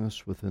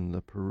consciousness within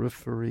the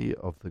periphery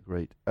of the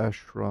great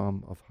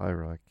ashram of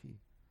hierarchy.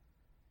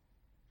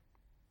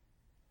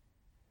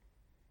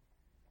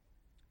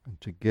 And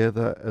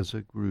together as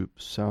a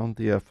group sound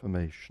the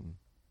affirmation,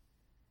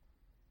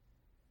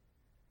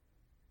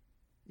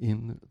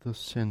 in the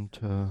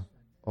center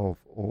of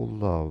all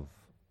love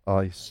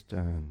I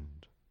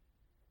stand.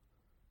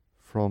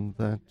 From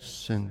that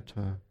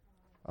center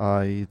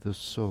I, the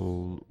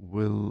soul,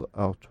 will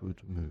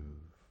outward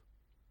move.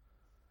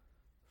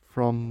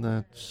 From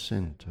that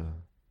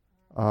center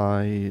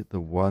I,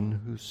 the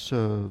one who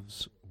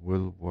serves,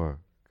 will work.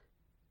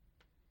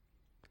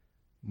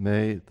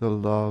 May the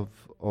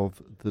love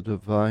of the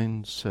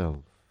divine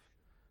self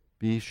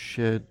be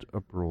shed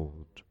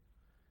abroad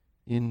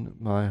in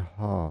my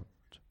heart,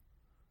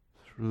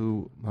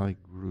 through my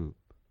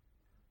group,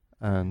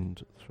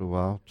 and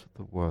throughout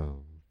the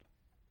world.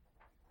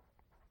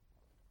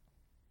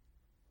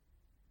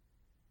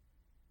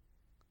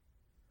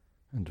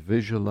 And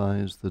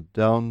visualize the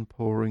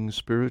downpouring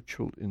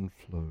spiritual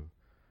inflow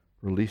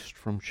released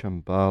from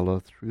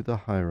Shambhala through the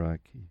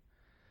hierarchy,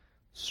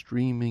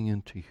 streaming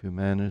into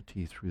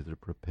humanity through the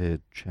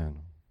prepared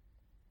channel.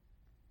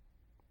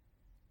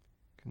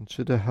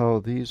 Consider how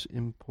these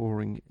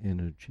impouring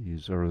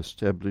energies are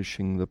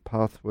establishing the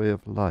pathway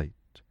of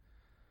light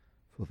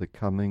for the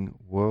coming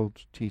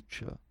world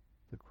teacher,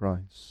 the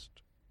Christ.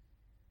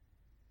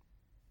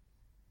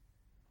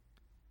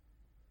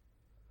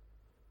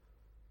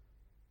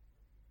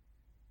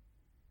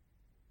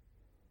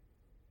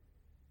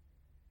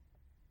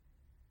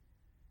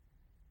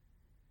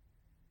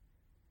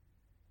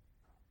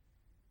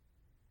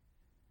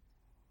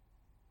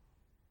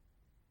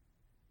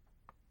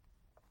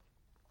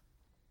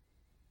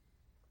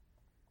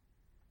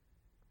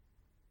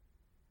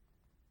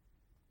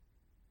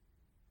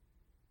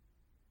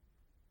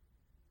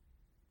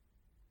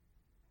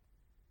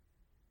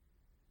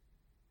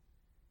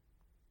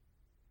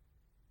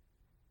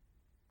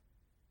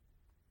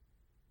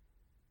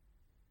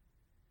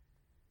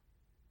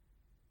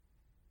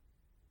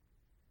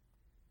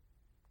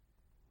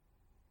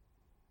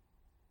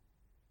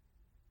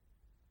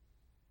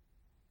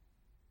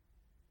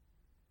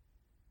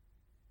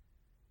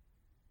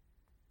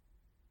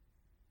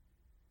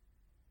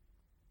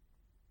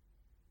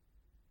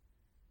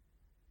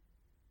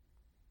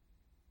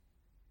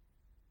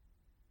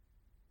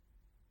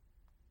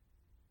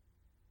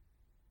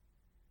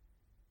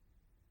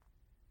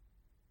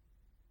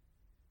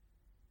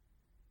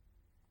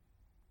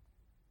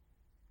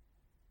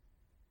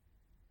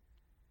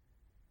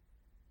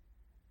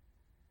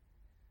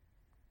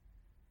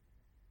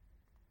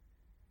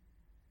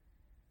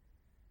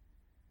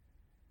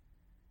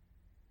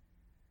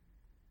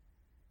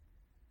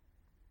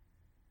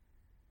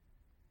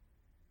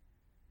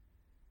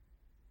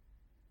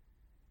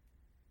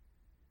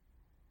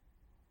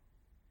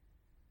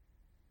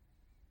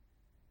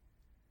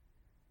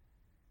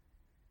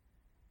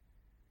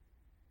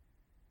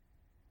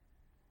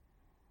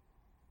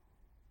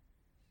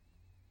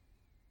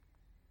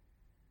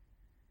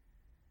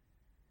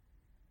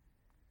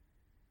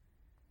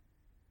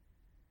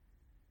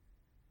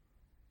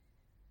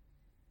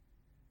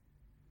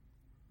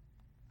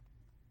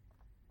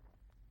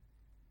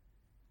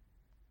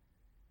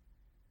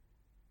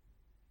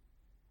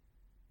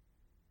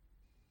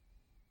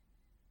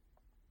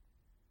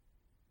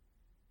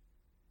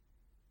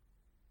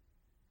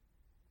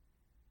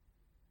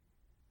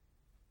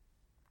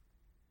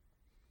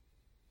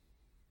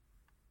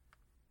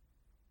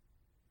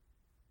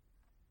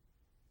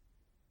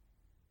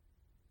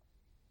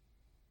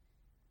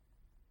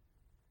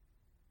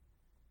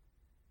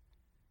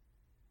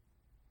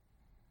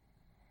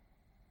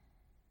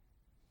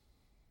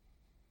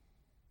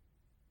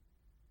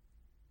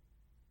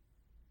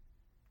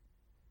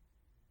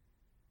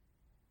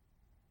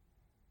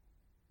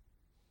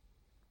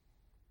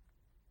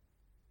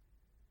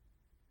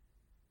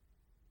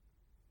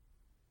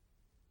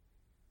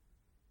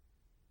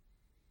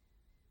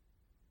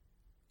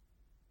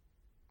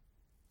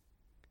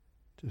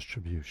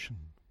 distribution.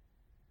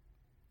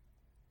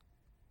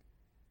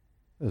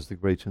 As the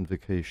great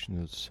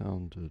invocation is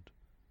sounded,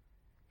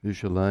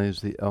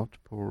 visualize the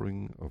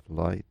outpouring of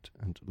light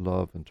and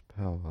love and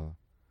power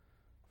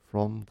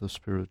from the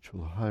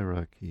spiritual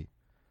hierarchy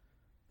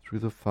through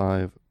the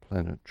 5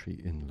 planetary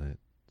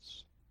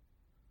inlets: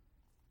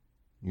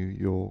 New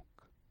York,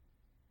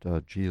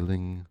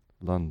 Darjeeling,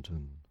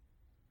 London,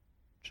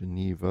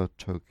 Geneva,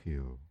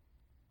 Tokyo,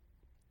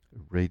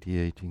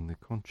 irradiating the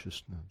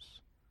consciousness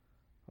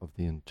of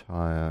the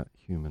entire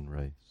human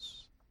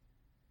race.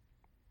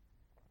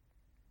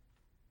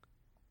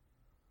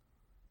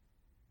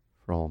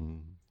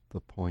 From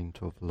the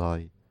point of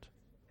light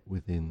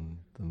within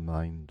the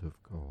mind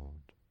of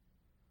God,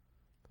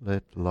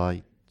 let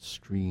light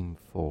stream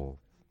forth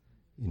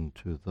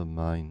into the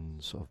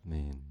minds of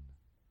men.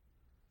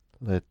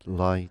 Let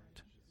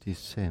light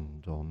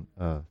descend on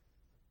earth.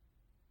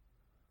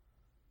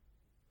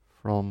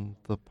 From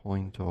the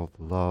point of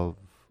love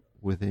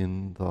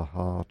within the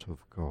heart of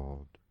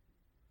God,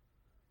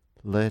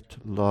 let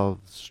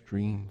love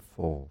stream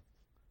forth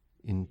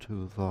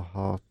into the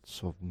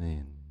hearts of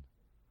men.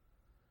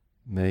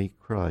 May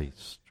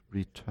Christ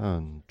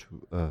return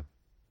to earth.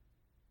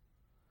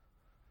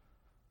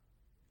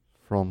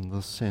 From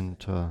the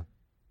center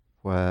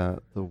where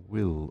the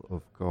will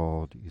of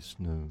God is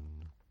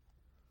known,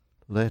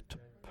 let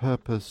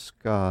purpose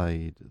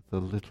guide the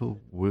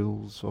little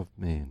wills of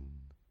men,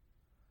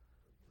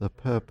 the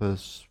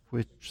purpose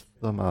which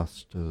the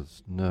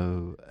masters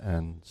know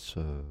and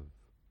serve.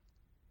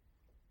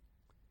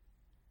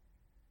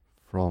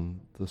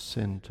 From the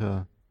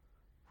center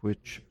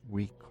which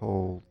we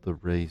call the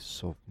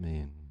race of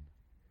men,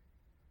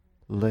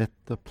 let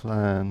the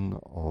plan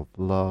of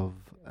love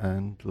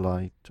and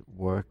light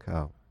work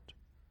out,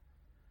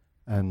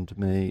 and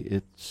may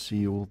it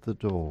seal the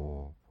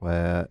door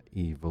where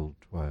evil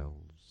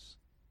dwells.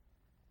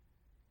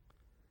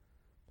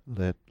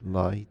 Let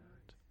light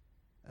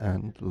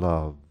and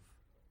love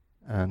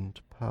and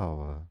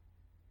power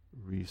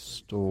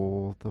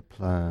restore the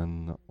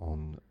plan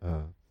on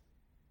earth.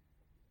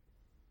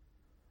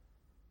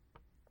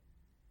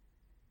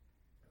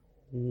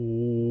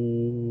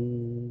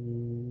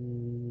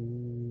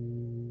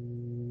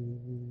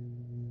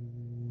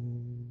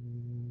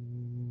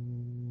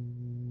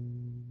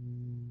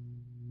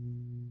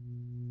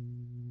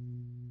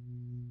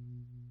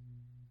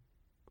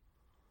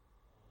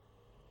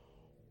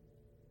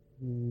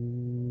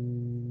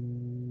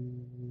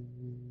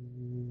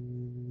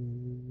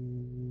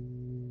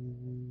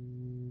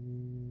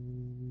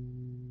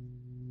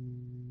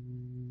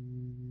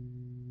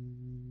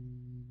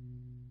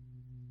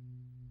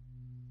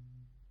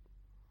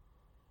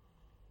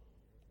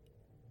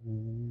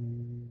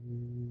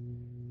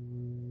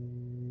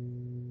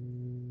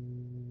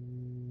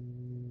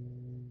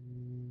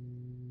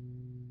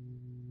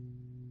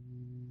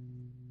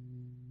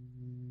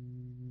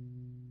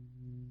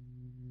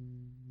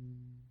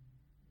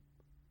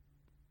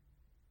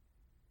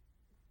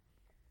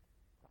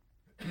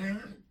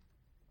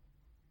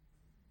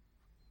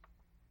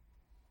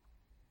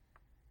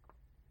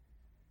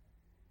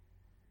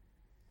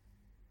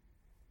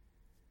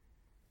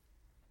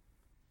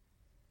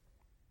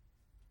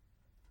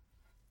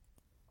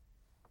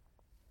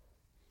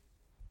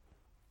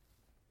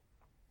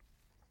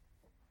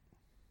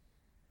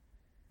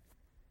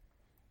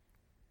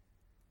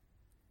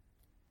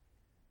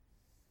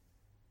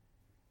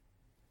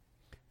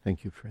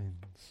 Thank you,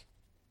 friends.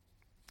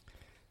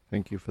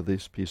 Thank you for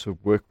this piece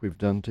of work we've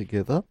done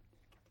together.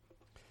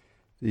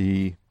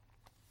 The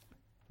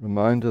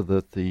reminder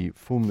that the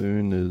full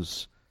moon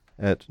is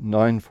at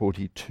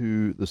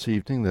 9:42 this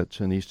evening.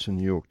 That's in Eastern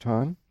New York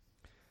time.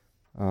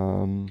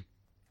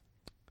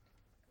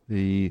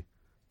 The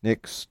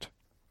next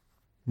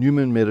new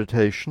moon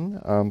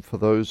meditation, for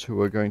those who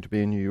are going to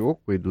be in New York,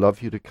 we'd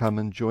love you to come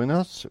and join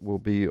us. It will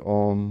be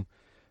on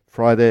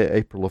Friday,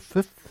 April the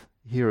 5th,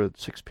 here at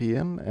 6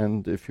 p.m.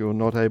 And if you're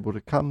not able to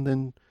come,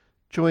 then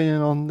join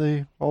in on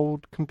the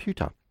old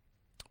computer.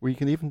 We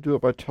can even do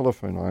it by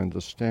telephone, I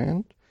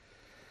understand.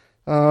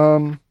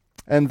 And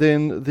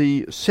then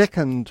the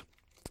second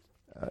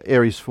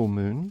Aries full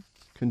moon,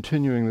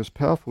 continuing this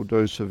powerful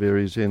dose of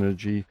Aries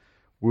energy,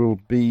 will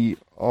be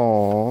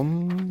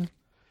on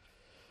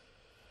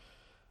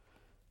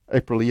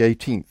April the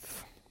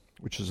 18th,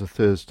 which is a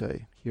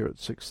Thursday, here at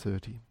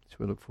 6:30. So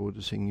we look forward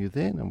to seeing you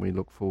then, and we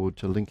look forward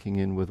to linking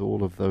in with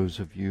all of those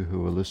of you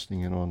who are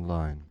listening in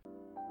online.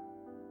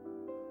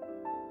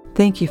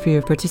 Thank you for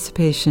your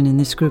participation in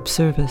this group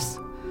service.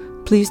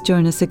 Please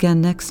join us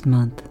again next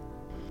month.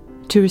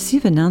 To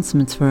receive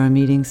announcements for our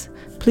meetings,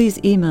 please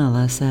email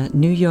us at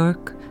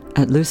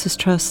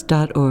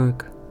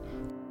newyork@lucistrust.org.